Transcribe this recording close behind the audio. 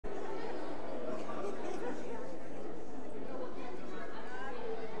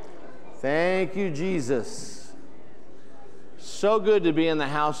Thank you, Jesus. So good to be in the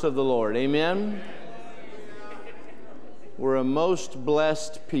house of the Lord. Amen. We're a most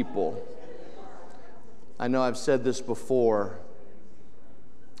blessed people. I know I've said this before,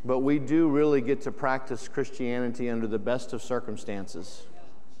 but we do really get to practice Christianity under the best of circumstances.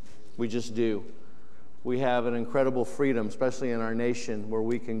 We just do. We have an incredible freedom, especially in our nation, where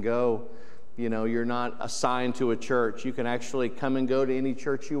we can go. You know, you're not assigned to a church. You can actually come and go to any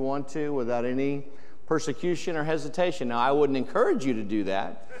church you want to without any persecution or hesitation. Now, I wouldn't encourage you to do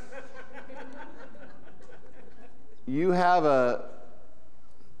that. If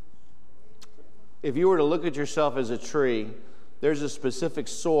you were to look at yourself as a tree, there's a specific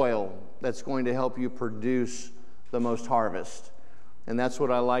soil that's going to help you produce the most harvest. And that's what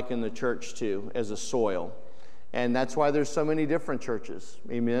I liken the church to, as a soil. And that's why there's so many different churches.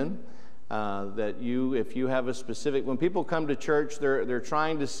 Amen? If you have a specific, when people come to church, they're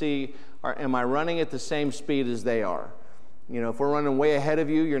trying to see, am I running at the same speed as they are? You know, if we're running way ahead of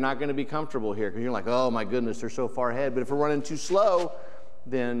you, you're not going to be comfortable here because you're like, oh my goodness, they're so far ahead. But if we're running too slow,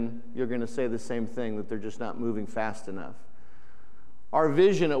 then you're going to say the same thing, that they're just not moving fast enough. Our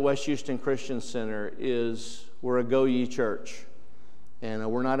vision at West Houston Christian Center is we're a Go Ye church.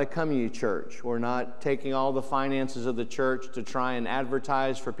 And we're not a Come Ye church. We're not taking all the finances of the church to try and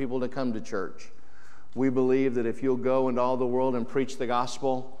advertise for people to come to church. We believe that if you'll go into all the world and preach the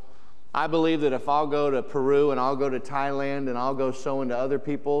gospel, I believe that if I'll go to Peru and I'll go to Thailand and I'll go sow into other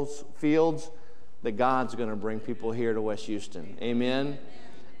people's fields, that God's going to bring people here to West Houston. Amen?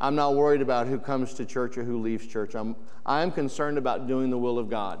 I'm not worried about who comes to church or who leaves church. I'm concerned about doing the will of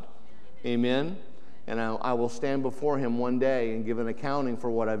God. Amen? And I will stand before Him one day and give an accounting for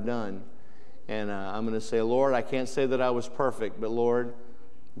what I've done. And I'm going to say, Lord, I can't say that I was perfect, but Lord,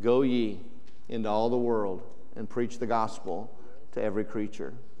 go ye into all the world and preach the gospel to every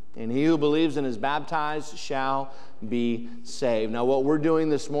creature. And he who believes and is baptized shall be saved. Now, what we're doing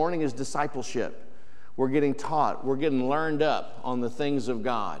this morning is discipleship. We're getting taught. We're getting learned up on the things of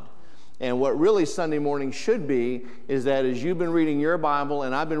God. And what really Sunday morning should be is that as you've been reading your Bible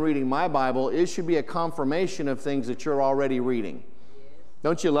and I've been reading my Bible, it should be a confirmation of things that you're already reading.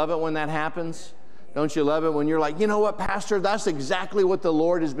 Don't you love it when that happens? Don't you love it when you're like, you know what, Pastor, that's exactly what the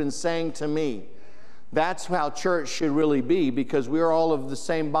Lord has been saying to me. That's how church should really be, because we are all of the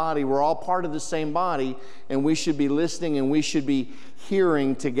same body. We're all part of the same body, and we should be listening and we should be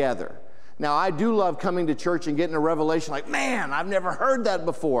hearing together. Now, I do love coming to church and getting a revelation like, man, I've never heard that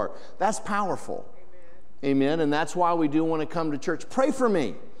before. That's powerful. Amen. And that's why we do want to come to church. Pray for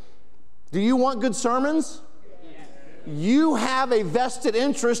me. Do you want good sermons? Yes. You have a vested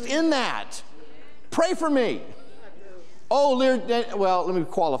interest in that. Pray for me. Oh, well, let me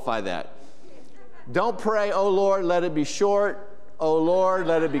qualify that. Don't pray, oh Lord, let it be short. Oh Lord,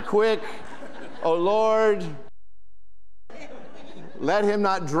 let it be quick. Oh Lord, let him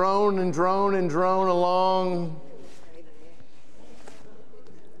not drone and drone and drone along.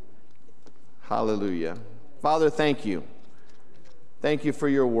 Hallelujah. Father, thank you. Thank you for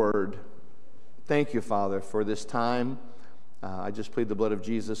your word. Thank you, Father, for this time. I just plead the blood of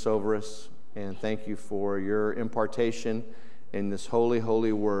Jesus over us, and thank you for your impartation in this holy,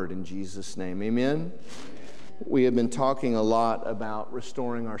 holy word in Jesus' name. Amen? We have been talking a lot about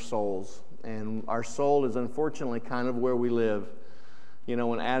restoring our souls, and our soul is unfortunately kind of where we live. You know,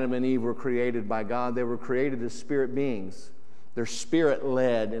 when Adam and Eve were created by God, they were created as spirit beings. They're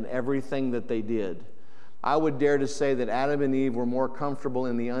spirit-led in everything that they did. I would dare to say that Adam and Eve were more comfortable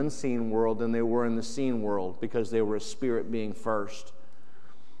in the unseen world than they were in the seen world, because they were a spirit being first.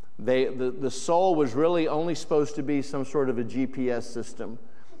 The soul was really only supposed to be some sort of a GPS system,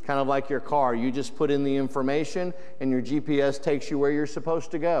 kind of like your car. You just put in the information and your GPS takes you where you're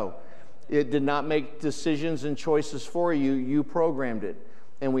supposed to go. It did not make decisions and choices for you. You programmed it.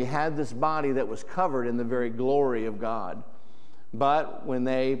 And we had this body that was covered in the very glory of God. But when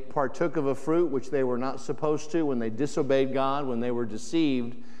they partook of a fruit which they were not supposed to, when they disobeyed God, when they were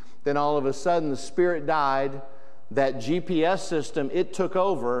deceived, then all of a sudden the spirit died. That GPS system, it took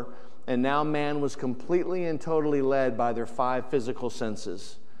over, and now man was completely and totally led by their 5 physical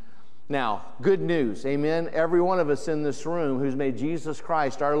senses. Now, good news, amen? Every one of us in this room who's made Jesus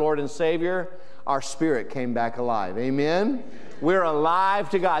Christ our Lord and Savior, our spirit came back alive, amen? We're alive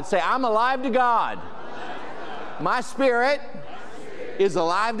to God. Say, I'm alive to God. My spirit is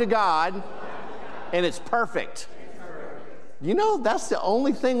alive to God, and it's perfect. You know, that's the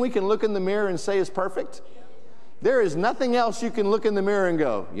only thing we can look in the mirror and say is perfect. There is nothing else you can look in the mirror and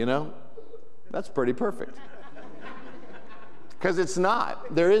go, you know, that's pretty perfect. Because it's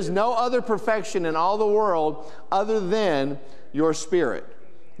not. There is no other perfection in all the world other than your spirit.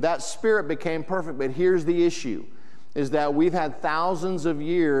 That spirit became perfect. But here's the issue, is that we've had thousands of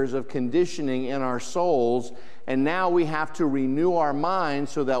years of conditioning in our souls, and now we have to renew our mind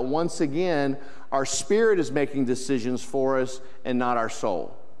so that once again, our spirit is making decisions for us and not our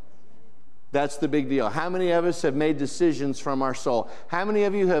soul. That's the big deal. How many of us have made decisions from our soul? How many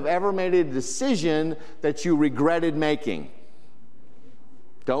of you have ever made a decision that you regretted making?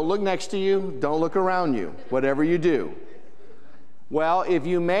 Don't look next to you. Don't look around you, whatever you do. Well, if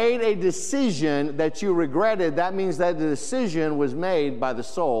you made a decision that you regretted, that means that the decision was made by the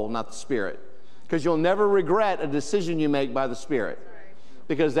soul, not the spirit. Because you'll never regret a decision you make by the spirit.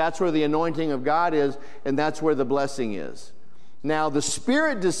 Because that's where the anointing of God is, and that's where the blessing is. Now, the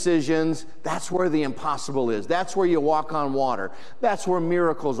spirit decisions, that's where the impossible is. That's where you walk on water. That's where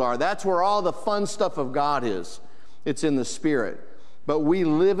miracles are. That's where all the fun stuff of God is. It's in the spirit. But we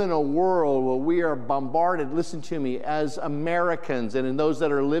live in a world where we are bombarded, listen to me, as Americans, and in those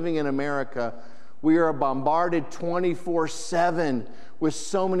that are living in America, we are bombarded 24/7 with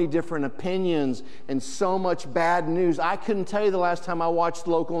so many different opinions and so much bad news. I couldn't tell you the last time I watched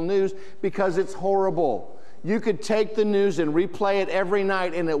local news because it's horrible. You could take the news and replay it every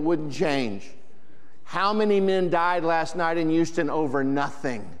night and it wouldn't change. How many men died last night in Houston over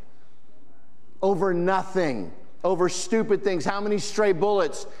nothing? Over nothing. Over stupid things. How many stray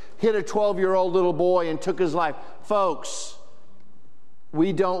bullets hit a 12-year-old little boy and took his life? Folks,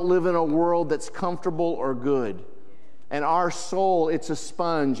 we don't live in a world that's comfortable or good. And our soul, it's a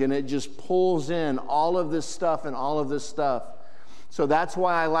sponge, and it just pulls in all of this stuff and all of this stuff. So that's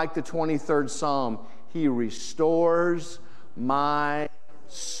why I like the 23rd Psalm. He restores my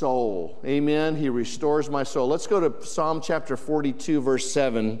soul. Amen? He restores my soul. Let's go to Psalm chapter 42, verse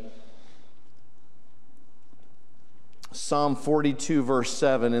 7. Psalm 42, verse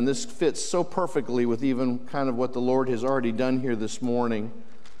 7. And this fits so perfectly with even kind of what the Lord has already done here this morning.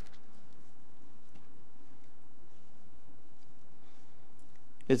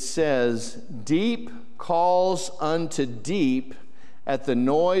 It says, "Deep calls unto deep at the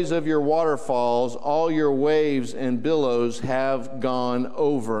noise of your waterfalls, all your waves and billows have gone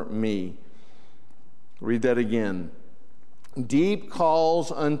over me." Read that again. "Deep calls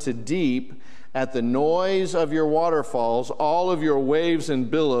unto deep at the noise of your waterfalls, all of your waves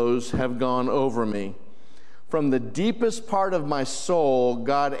and billows have gone over me." From the deepest part of my soul,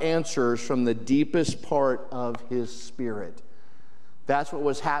 God answers from the deepest part of his spirit. That's what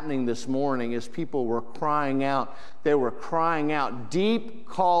was happening this morning as people were crying out. They were crying out, deep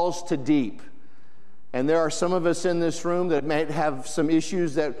calls to deep. And there are some of us in this room that may have some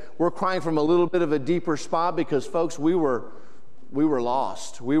issues that we're crying from a little bit of a deeper spot because, folks, we were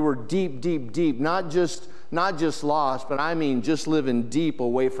lost. We were deep, deep, deep. Not just lost, but I mean just living deep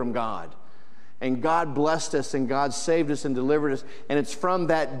away from God. And God blessed us, and God saved us and delivered us. And it's from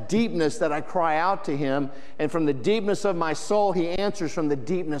that deepness that I cry out to him. And from the deepness of my soul, he answers from the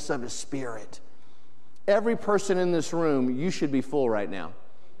deepness of his spirit. Every person in this room, you should be full right now.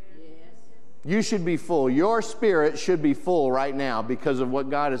 You should be full. Your spirit should be full right now because of what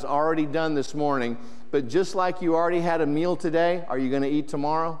God has already done this morning. But just like you already had a meal today, are you going to eat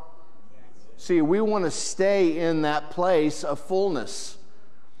tomorrow? See, we want to stay in that place of fullness.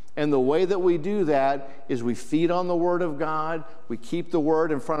 And the way that we do that is we feed on the Word of God. We keep the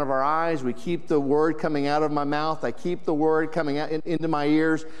Word in front of our eyes. We keep the Word coming out of my mouth. I keep the Word coming out into my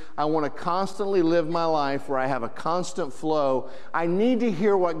ears. I want to constantly live my life where I have a constant flow. I need to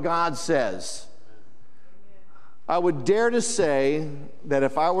hear what God says. I would dare to say that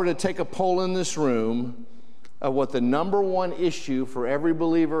if I were to take a poll in this room of what the number one issue for every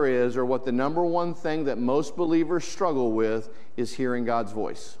believer is, or what the number one thing that most believers struggle with, is hearing God's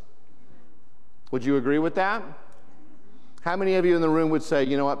voice. Would you agree with that? How many of you in the room would say,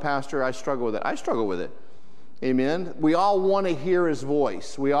 you know what, Pastor, I struggle with it? I struggle with it. Amen. We all want to hear his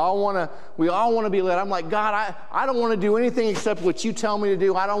voice. We all want to be led. I'm like, God, I don't want to do anything except what you tell me to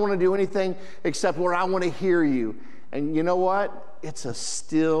do. I don't want to do anything except where I want to hear you. And you know what? It's a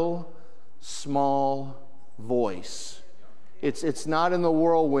still, small voice. It's not in the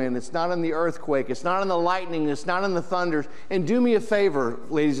whirlwind. It's not in the earthquake. It's not in the lightning. It's not in the thunders. And do me a favor,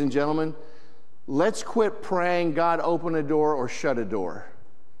 ladies and gentlemen. Let's quit praying, God, open a door or shut a door.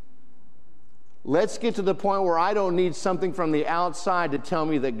 Let's get to the point where I don't need something from the outside to tell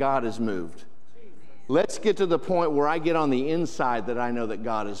me that God has moved. Let's get to the point where I get on the inside that I know that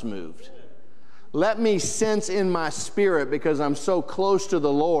God has moved. Let me sense in my spirit, because I'm so close to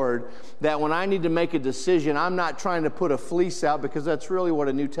the Lord, that when I need to make a decision, I'm not trying to put a fleece out, because that's really what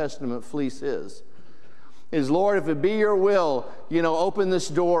a New Testament fleece is. Lord, if it be your will, open this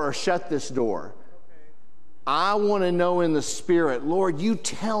door or shut this door. I want to know in the Spirit, Lord, you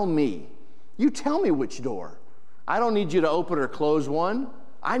tell me. You tell me which door. I don't need you to open or close one.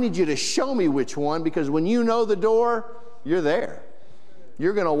 I need you to show me which one, because when you know the door, you're there.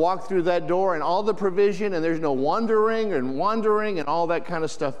 You're going to walk through that door and all the provision, and there's no wandering and all that kind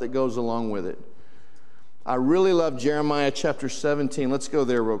of stuff that goes along with it. I really love Jeremiah chapter 17. Let's go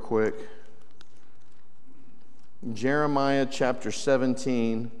there real quick. Jeremiah chapter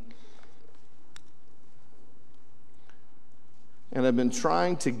 17. And I've been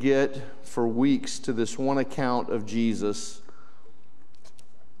trying to get for weeks to this one account of Jesus.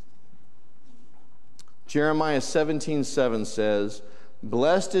 Jeremiah 17:7 says,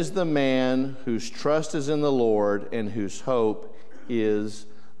 "Blessed is the man whose trust is in the Lord and whose hope is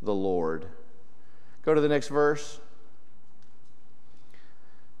the Lord." Go to the next verse.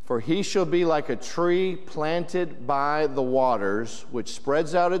 "For he shall be like a tree planted by the waters, which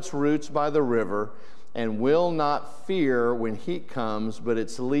spreads out its roots by the river, and will not fear when heat comes, but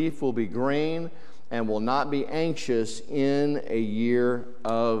its leaf will be green and will not be anxious in a year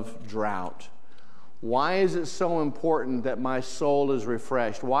of drought." Why is it so important that my soul is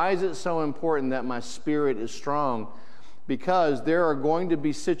refreshed? Why is it so important that my spirit is strong? Because there are going to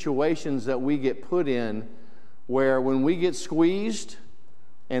be situations that we get put in where when we get squeezed,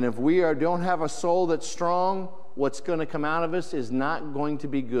 and if we don't have a soul that's strong, what's going to come out of us is not going to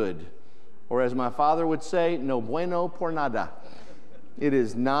be good. Or as my father would say, no bueno por nada. It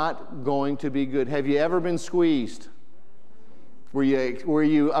is not going to be good. Have you ever been squeezed? Were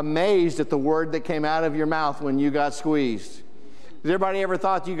you amazed at the word that came out of your mouth when you got squeezed? Has everybody ever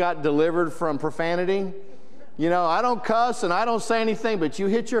thought you got delivered from profanity? You know, I don't cuss and I don't say anything, but you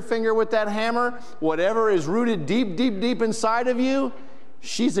hit your finger with that hammer, whatever is rooted deep, deep, deep inside of you,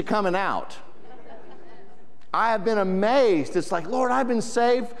 she's a-coming out. I have been amazed. It's like, Lord, I've been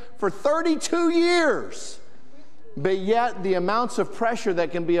saved for 32 years. But yet the amounts of pressure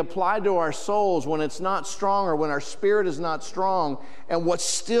that can be applied to our souls when it's not strong or when our spirit is not strong, and what's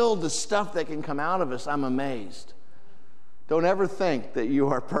still the stuff that can come out of us, I'm amazed. Don't ever think that you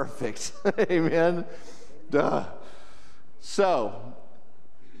are perfect. Amen? Duh. So,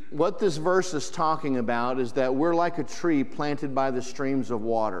 what this verse is talking about is that we're like a tree planted by the streams of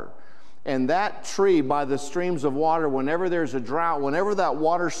water. And that tree by the streams of water, whenever there's a drought, whenever that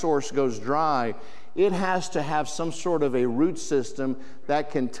water source goes dry, it has to have some sort of a root system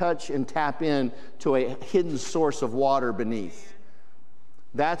that can touch and tap in to a hidden source of water beneath.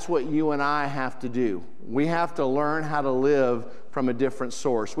 That's what you and I have to do. We have to learn how to live from a different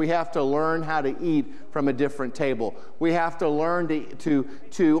source. We have to learn how to eat from a different table. We have to learn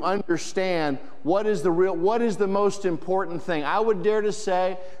to understand what is the most important thing. I would dare to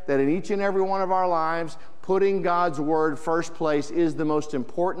say that in each and every one of our lives, putting God's Word first place is the most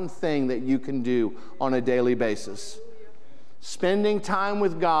important thing that you can do on a daily basis. Spending time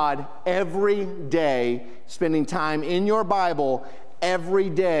with God every day, spending time in your Bible every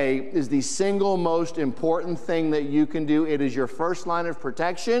day is the single most important thing that you can do. It is your first line of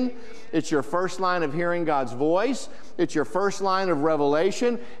protection. It's your first line of hearing God's voice. It's your first line of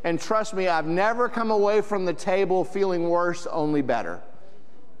revelation. And trust me, I've never come away from the table feeling worse, only better.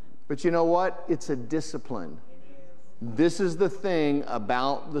 But you know what? It's a discipline. This is the thing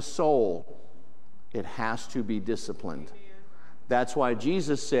about the soul. It has to be disciplined. That's why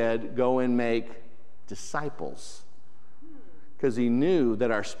Jesus said, go and make disciples. Because he knew that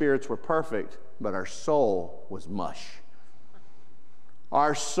our spirits were perfect, but our soul was mush.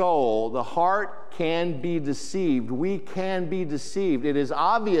 Our soul, the heart can be deceived. We can be deceived. It is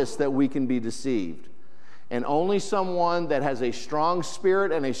obvious that we can be deceived. And only someone that has a strong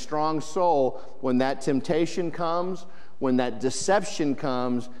spirit and a strong soul, when that temptation comes, when that deception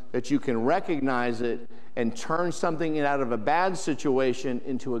comes, that you can recognize it and turn something out of a bad situation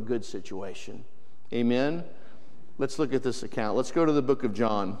into a good situation. Amen? Let's look at this account. Let's go to the book of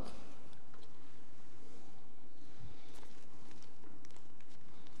John.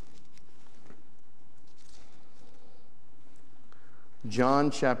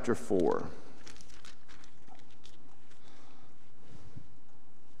 John chapter 4.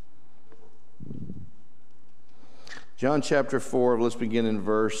 John chapter 4, let's begin in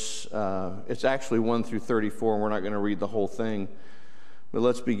verse, it's actually 1 through 34, and we're not going to read the whole thing. But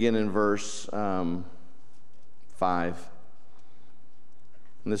let's begin in verse 5.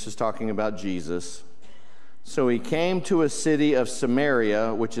 And this is talking about Jesus. So he came to a city of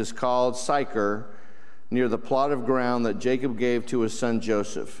Samaria, which is called Sychar, near the plot of ground that Jacob gave to his son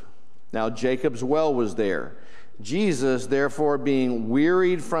Joseph. Now Jacob's well was there. Jesus, therefore, being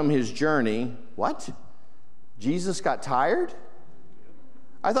wearied from his journey, what? Jesus got tired?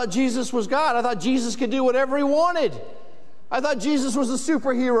 I thought Jesus was God. I thought Jesus could do whatever he wanted. I thought Jesus was a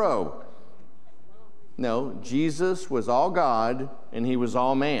superhero. No, Jesus was all God and he was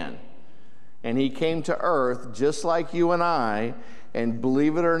all man. And he came to earth just like you and I, and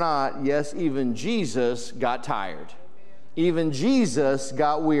believe it or not, yes, even Jesus got tired. Even Jesus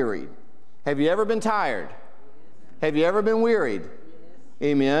got wearied. Have you ever been tired? Have you ever been wearied?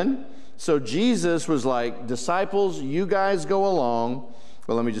 Amen. So Jesus was like, disciples, you guys go along.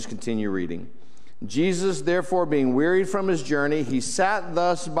 Well, let me just continue reading. Jesus, therefore, being wearied from his journey, he sat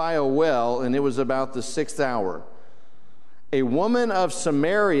thus by a well, and it was about the 6th hour. A woman of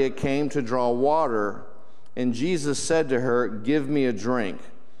Samaria came to draw water, and Jesus said to her, give me a drink.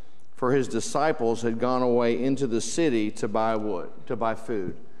 For his disciples had gone away into the city to buy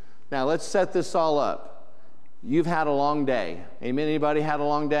food. Now, let's set this all up. You've had a long day. Amen? Anybody had a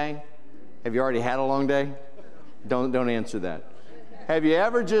long day? Have you already had a long day? Don't answer that. Have you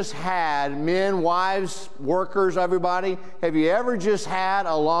ever just had, men, wives, workers, everybody, have you ever just had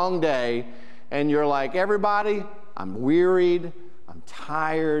a long day and you're like, everybody, I'm wearied, I'm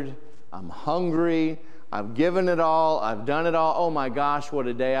tired, I'm hungry, I've given it all, I've done it all, oh my gosh, what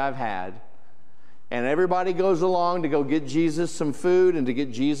a day I've had. And everybody goes along to go get Jesus some food and to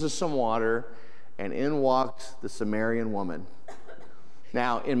get Jesus some water, and in walks the Samaritan woman.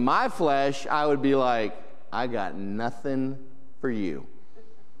 Now, in my flesh, I would be like, I got nothing for you.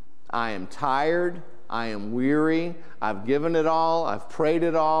 I am tired, I am weary, I've given it all, I've prayed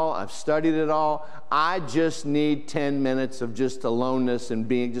it all, I've studied it all. I just need 10 minutes of just aloneness and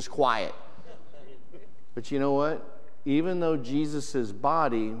being just quiet. But you know what? Even though Jesus'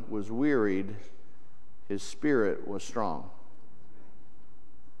 body was wearied, his spirit was strong.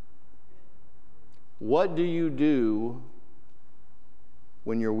 What do you do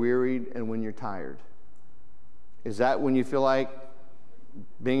when you're wearied and when you're tired? Is that when you feel like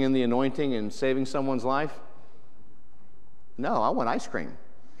being in the anointing and saving someone's life? No, I want ice cream.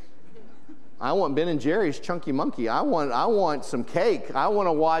 I want Ben and Jerry's Chunky Monkey. I want some cake. I want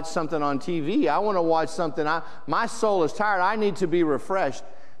to watch something on TV. I want to watch something. My soul is tired. I need to be refreshed.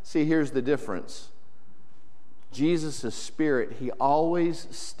 See, here's the difference. Jesus' spirit, he always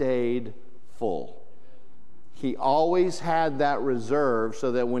stayed full. He always had that reserve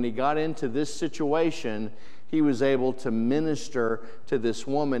so that when he got into this situation, he was able to minister to this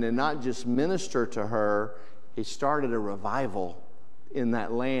woman, and not just minister to her, he started a revival in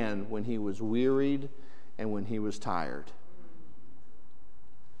that land when he was wearied and when he was tired.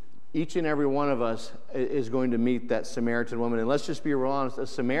 Each and every one of us is going to meet that Samaritan woman. And let's just be real honest, a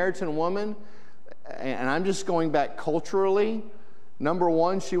Samaritan woman, and I'm just going back culturally, number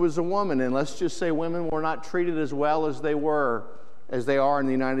one, she was a woman. And let's just say women were not treated as well as they are in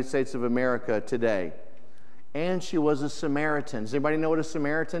the United States of America today. And she was a Samaritan. Does anybody know what a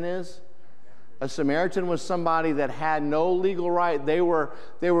Samaritan is? A Samaritan was somebody that had no legal right. They were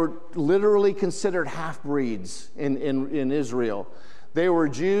literally considered half-breeds in Israel. They were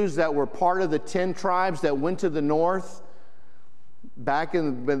Jews that were part of the 10 tribes that went to the north back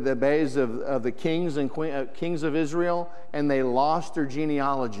in the days of the kings and kings of Israel, and they lost their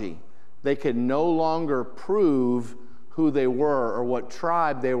genealogy. They could no longer prove who they were or what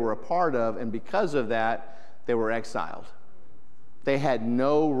tribe they were a part of, and because of that, they were exiled. They had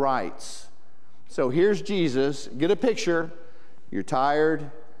no rights. So here's Jesus. Get a picture. You're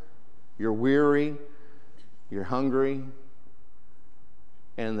tired, you're weary, you're hungry,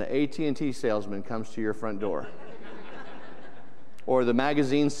 and the AT&T salesman comes to your front door. Or the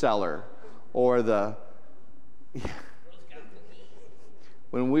magazine seller, or the...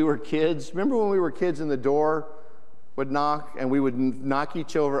 When we were kids, remember when we were kids and the door would knock, and we would knock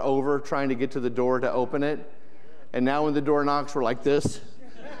each other over trying to get to the door to open it? And now when the door knocks, we're like this.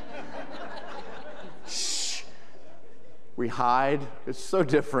 Shh. We hide. It's so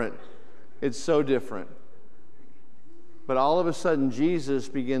different. It's so different. But all of a sudden, Jesus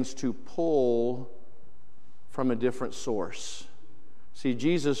begins to pull from a different source. See,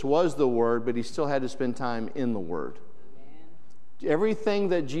 Jesus was the Word, but he still had to spend time in the Word. Everything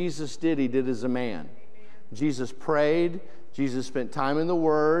that Jesus did, he did as a man. Jesus prayed. Jesus spent time in the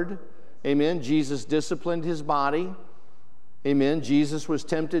Word. Amen. Jesus disciplined his body. Amen. Jesus was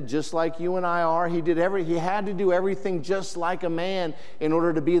tempted just like you and I are. He had to do everything just like a man in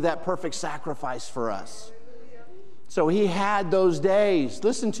order to be that perfect sacrifice for us. So he had those days.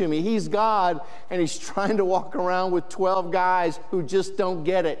 Listen to me. He's God, and he's trying to walk around with 12 guys who just don't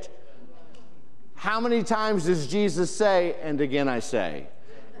get it. How many times does Jesus say, and again I say,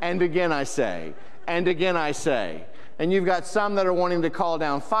 and again I say, and again I say? And you've got some that are wanting to call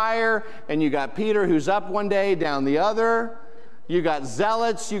down fire, and you got Peter who's up one day, down the other. You got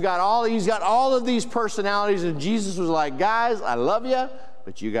zealots. He's got all of these personalities. And Jesus was like, guys, I love you,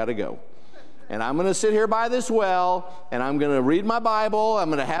 but you got to go. And I'm going to sit here by this well, and I'm going to read my Bible. I'm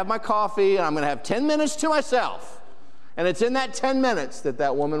going to have my coffee, and I'm going to have 10 minutes to myself. And it's in that 10 minutes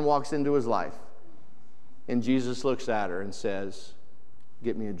that woman walks into his life. And Jesus looks at her and says,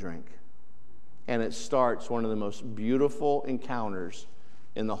 get me a drink. And it starts one of the most beautiful encounters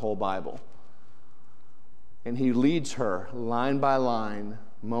in the whole Bible. And he leads her line by line,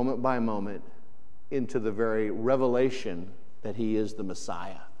 moment by moment, into the very revelation that he is the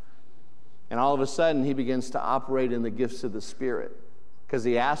Messiah. And all of a sudden, he begins to operate in the gifts of the Spirit. Because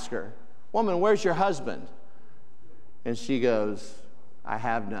he asks her, woman, where's your husband? And she goes, I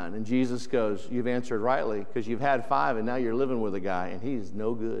have none. And Jesus goes, you've answered rightly, because you've had 5, and now you're living with a guy, and he's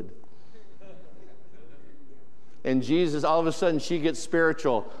no good. And Jesus, all of a sudden, she gets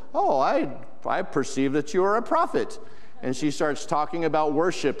spiritual. Oh, I perceive that you are a prophet. And she starts talking about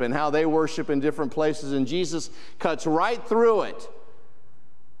worship and how they worship in different places. And Jesus cuts right through it.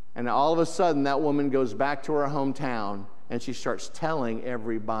 And all of a sudden, that woman goes back to her hometown, and she starts telling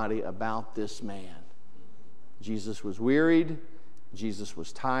everybody about this man. Jesus was wearied. Jesus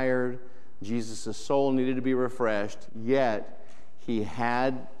was tired. Jesus' soul needed to be refreshed. Yet, he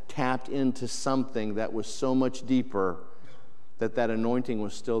had tapped into something that was so much deeper that anointing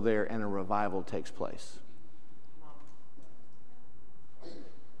was still there, and a revival takes place.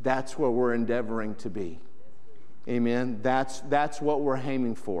 That's where we're endeavoring to be. Amen. That's what we're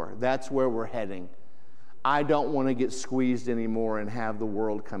aiming for. That's where we're heading. I don't want to get squeezed anymore and have the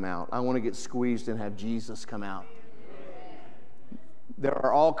world come out. I want to get squeezed and have Jesus come out. There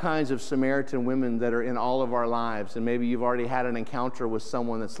are all kinds of Samaritan women that are in all of our lives, and maybe you've already had an encounter with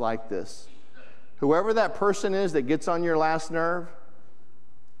someone that's like this. Whoever that person is that gets on your last nerve,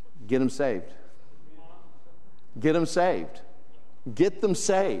 get them saved. Get them saved. Get them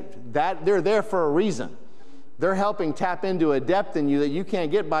saved. They're there for a reason. They're helping tap into a depth in you that you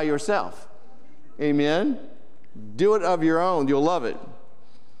can't get by yourself. Amen? Do it of your own. You'll love it.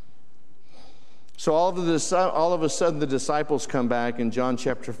 So all of a sudden the disciples come back in John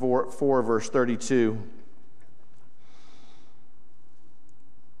chapter 4 verse 32.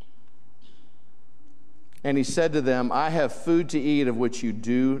 And he said to them, I have food to eat of which you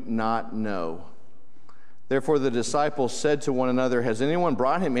do not know. Therefore the disciples said to one another, has anyone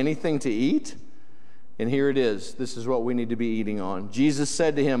brought him anything to eat? And here it is. This is what we need to be eating on. Jesus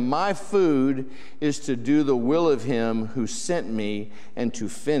said to him, my food is to do the will of him who sent me and to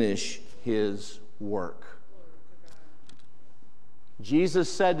finish his work.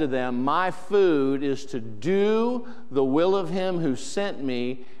 Jesus said to them, my food is to do the will of him who sent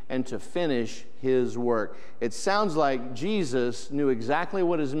me and to finish his work. It sounds like Jesus knew exactly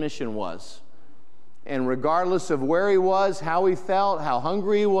what his mission was. And regardless of where he was, how he felt, how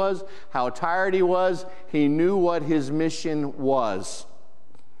hungry he was, how tired he was, he knew what his mission was.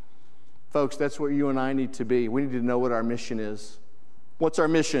 Folks, that's where you and I need to be. We need to know what our mission is. What's our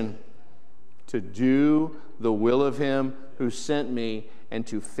mission? To do the will of him who sent me and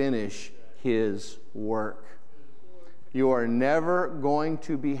to finish his work. You are never going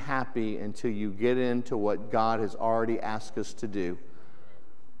to be happy until you get into what God has already asked us to do.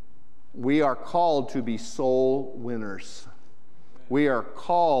 We are called to be soul winners. We are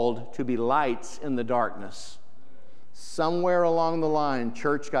called to be lights in the darkness. Somewhere along the line,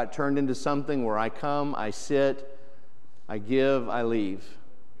 church got turned into something where I come, I sit, I give, I leave.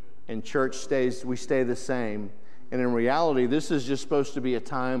 And church we stay the same. And in reality, this is just supposed to be a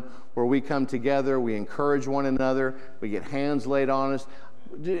time where we come together, we encourage one another, we get hands laid on us.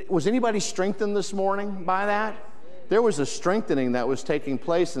 Was anybody strengthened this morning by that? There was a strengthening that was taking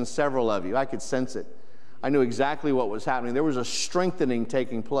place in several of you. I could sense it. I knew exactly what was happening. There was a strengthening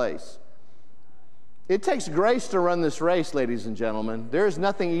taking place. It takes grace to run this race, ladies and gentlemen. There is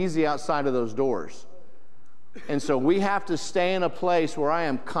nothing easy outside of those doors. And so we have to stay in a place where I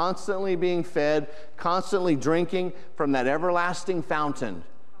am constantly being fed, constantly drinking from that everlasting fountain.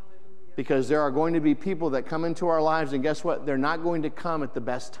 Because there are going to be people that come into our lives, and guess what? They're not going to come at the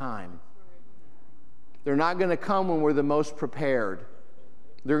best time. They're not going to come when we're the most prepared.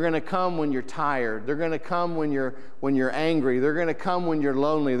 They're going to come when you're tired. They're going to come when you're angry. They're going to come when you're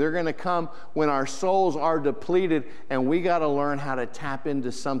lonely. They're going to come when our souls are depleted, and we got to learn how to tap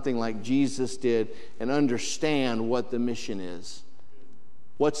into something like Jesus did and understand what the mission is.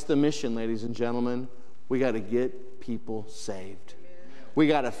 What's the mission, ladies and gentlemen? We got to get people saved. We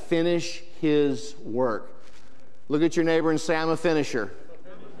got to finish his work. Look at your neighbor and say, I'm a finisher.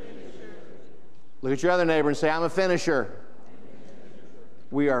 Look at your other neighbor and say, I'm a finisher.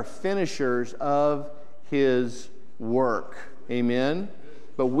 We are finishers of his work. Amen?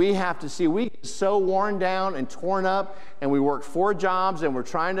 But we have to see, we get so worn down and torn up, and we work 4 jobs, and we're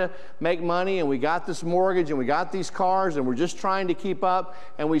trying to make money, and we got this mortgage, and we got these cars, and we're just trying to keep up,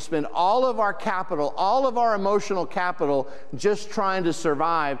 and we spend all of our capital, all of our emotional capital just trying to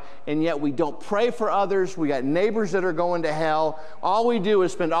survive, and yet we don't pray for others. We got neighbors that are going to hell. All we do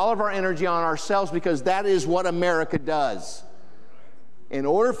is spend all of our energy on ourselves because that is what America does. In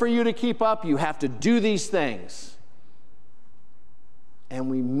order for you to keep up, you have to do these things. And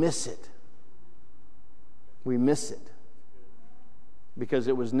we miss it. We miss it. Because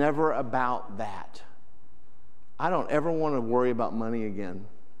it was never about that. I don't ever want to worry about money again.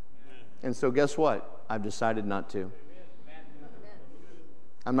 And so guess what? I've decided not to.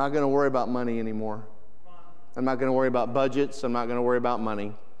 I'm not going to worry about money anymore. I'm not going to worry about budgets. I'm not going to worry about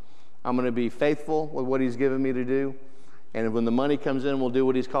money. I'm going to be faithful with what He's given me to do. And when the money comes in, we'll do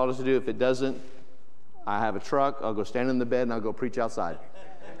what He's called us to do. If it doesn't, I have a truck, I'll go stand in the bed, and I'll go preach outside.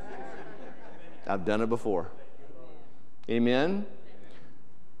 I've done it before. Amen?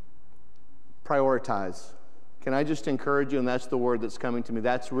 Prioritize. Can I just encourage you, and that's the word that's coming to me.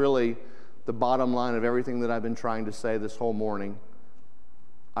 That's really the bottom line of everything that I've been trying to say this whole morning.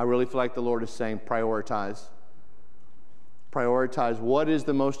 I really feel like the Lord is saying prioritize. Prioritize. What is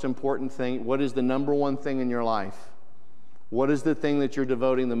the most important thing? What is the number one thing in your life? What is the thing that you're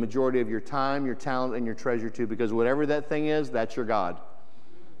devoting the majority of your time, your talent, and your treasure to? Because whatever that thing is, that's your God.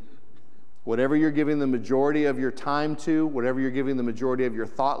 Whatever you're giving the majority of your time to, whatever you're giving the majority of your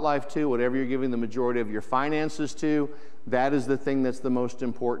thought life to, whatever you're giving the majority of your finances to, that is the thing that's the most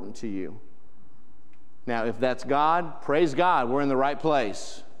important to you. Now, if that's God, praise God, we're in the right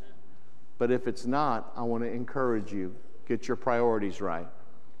place. But if it's not, I want to encourage you, get your priorities right.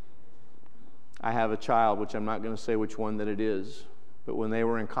 I have a child, which I'm not going to say which one that it is, but when they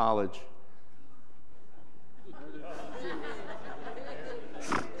were in college,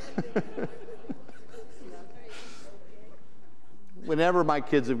 whenever my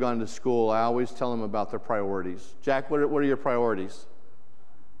kids have gone to school, I always tell them about their priorities. Jack, what are your priorities?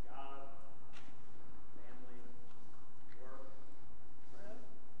 God, family, work, friends.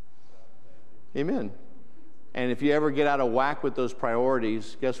 Amen. And if you ever get out of whack with those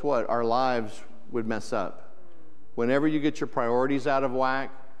priorities, guess what? Our lives would mess up. Whenever you get your priorities out of whack,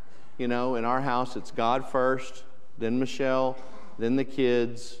 you know, in our house, it's God first, then Michelle, then the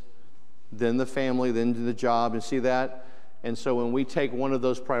kids, then the family, then the job. And see that? And so when we take one of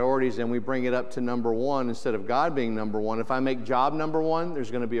those priorities and we bring it up to number one instead of God being number one, if I make job number one,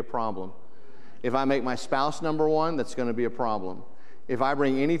 there's going to be a problem. If I make my spouse number one, that's going to be a problem. If I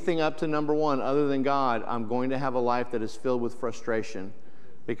bring anything up to number one other than God, I'm going to have a life that is filled with frustration.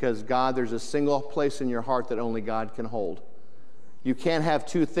 Because God, there's a single place in your heart that only God can hold. You can't have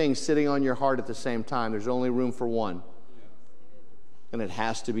 2 things sitting on your heart at the same time. There's only room for one. And it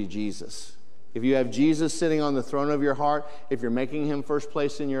has to be Jesus. If you have Jesus sitting on the throne of your heart, if you're making Him first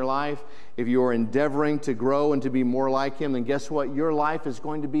place in your life, if you are endeavoring to grow and to be more like Him, then guess what? Your life is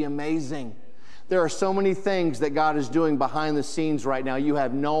going to be amazing. There are so many things that God is doing behind the scenes right now. You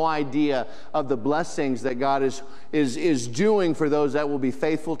have no idea of the blessings that God is doing for those that will be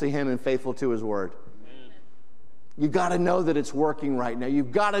faithful to Him and faithful to His Word. You've got to know that it's working right now.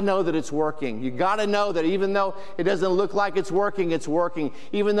 You've got to know that it's working. You've got to know that even though it doesn't look like it's working, it's working.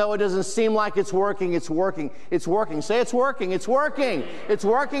 Even though it doesn't seem like it's working, it's working. It's working. Say it's working. It's working. It's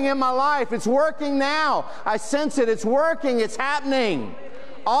working in my life. It's working now. I sense it. It's working. It's happening.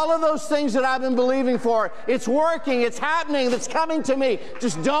 All of those things that I've been believing for, it's working, it's happening, that's coming to me.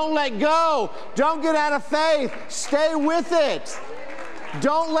 Just don't let go. Don't get out of faith. Stay with it.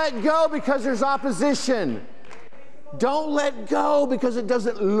 Don't let go because there's opposition. Don't let go because it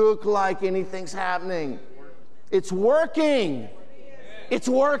doesn't look like anything's happening. It's working. It's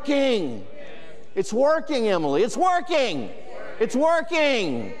working. It's working, Emily. It's working. It's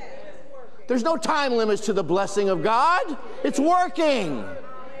working. There's no time limits to the blessing of God. It's working.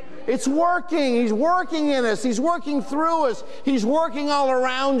 It's working. He's working in us. He's working through us. He's working all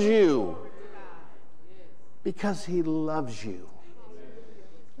around you because He loves you.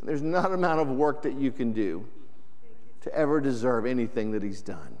 And there's not an amount of work that you can do to ever deserve anything that He's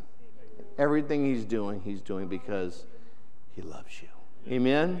done. Everything He's doing because He loves you.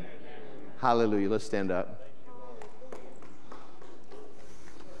 Amen? Hallelujah. Let's stand up.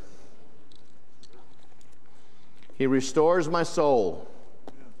 He restores my soul.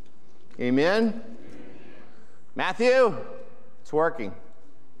 Amen? Matthew, it's working.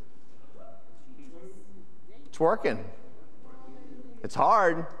 It's working. It's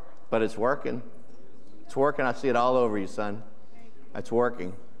hard, but it's working. It's working. I see it all over you, son. It's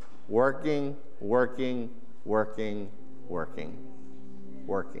working. Working, working, working, working,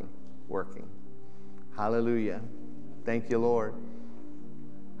 working, working. Hallelujah. Thank you, Lord.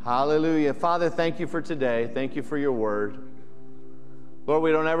 Hallelujah. Father, thank you for today. Thank you for your word. Lord,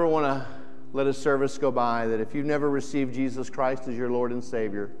 we don't ever want to let a service go by that if you've never received Jesus Christ as your Lord and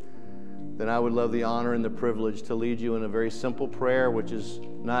Savior, then I would love the honor and the privilege to lead you in a very simple prayer, which is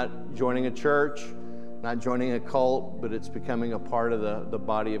not joining a church, not joining a cult, but it's becoming a part of the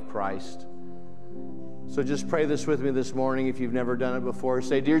body of Christ. So just pray this with me this morning if you've never done it before.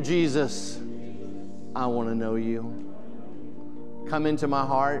 Say, Dear Jesus, I want to know you. Come into my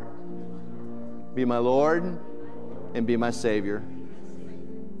heart, be my Lord, and be my Savior.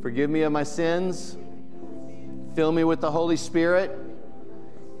 Forgive me of my sins. Fill me with the Holy Spirit.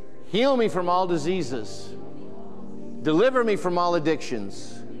 Heal me from all diseases. Deliver me from all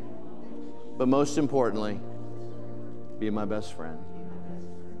addictions. But most importantly, be my best friend.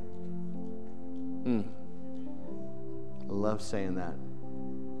 I love saying that.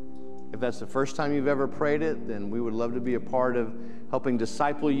 If that's the first time you've ever prayed it, then we would love to be a part of helping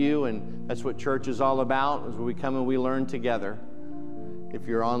disciple you, and that's what church is all about, is where we come and we learn together. If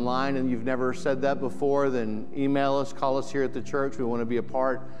you're online and you've never said that before, then email us, call us here at the church. We want to be a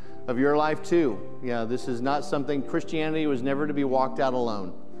part of your life too. Yeah, this is not something, Christianity was never to be walked out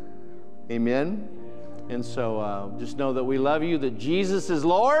alone. Amen? And so just know that we love you, that Jesus is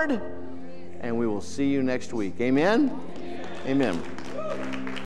Lord, and we will see you next week. Amen? Amen.